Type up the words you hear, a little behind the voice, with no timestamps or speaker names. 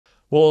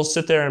we'll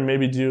sit there and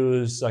maybe do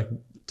is like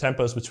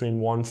tempos between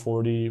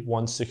 140,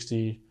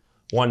 160,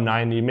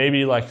 190,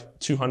 maybe like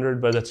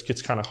 200, but it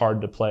gets kind of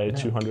hard to play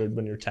 200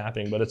 when you're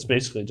tapping. But it's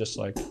basically just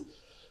like,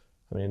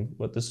 I mean,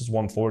 what this is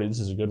 140. This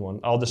is a good one.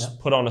 I'll just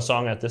put on a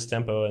song at this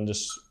tempo and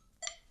just.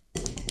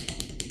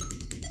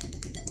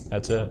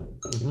 That's it.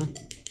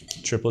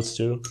 Triplets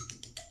too.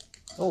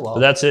 Oh wow. But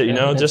that's it. You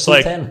know, just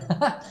like.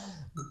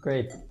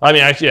 Great. I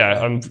mean, actually,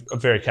 yeah, I'm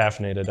very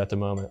caffeinated at the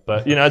moment,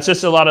 but you know, it's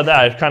just a lot of that.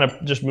 I kind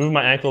of just move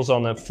my ankles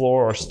on the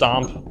floor or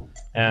stomp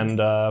and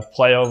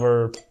play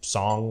over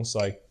songs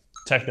like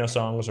techno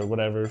songs or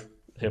whatever,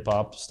 hip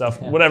hop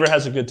stuff, whatever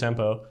has a good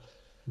tempo.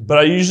 But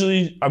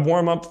I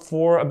warm up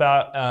for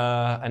about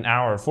an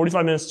hour,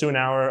 45 minutes to an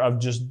hour of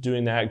just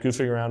doing that,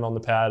 goofing around on the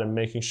pad and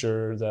making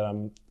sure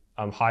that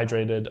I'm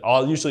hydrated.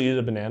 I'll usually eat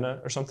a banana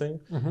or something,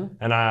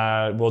 and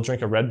I will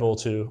drink a Red Bull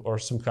too, or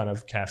some kind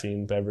of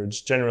caffeine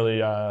beverage.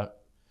 Generally,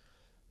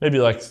 maybe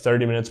like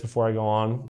 30 minutes before I go on.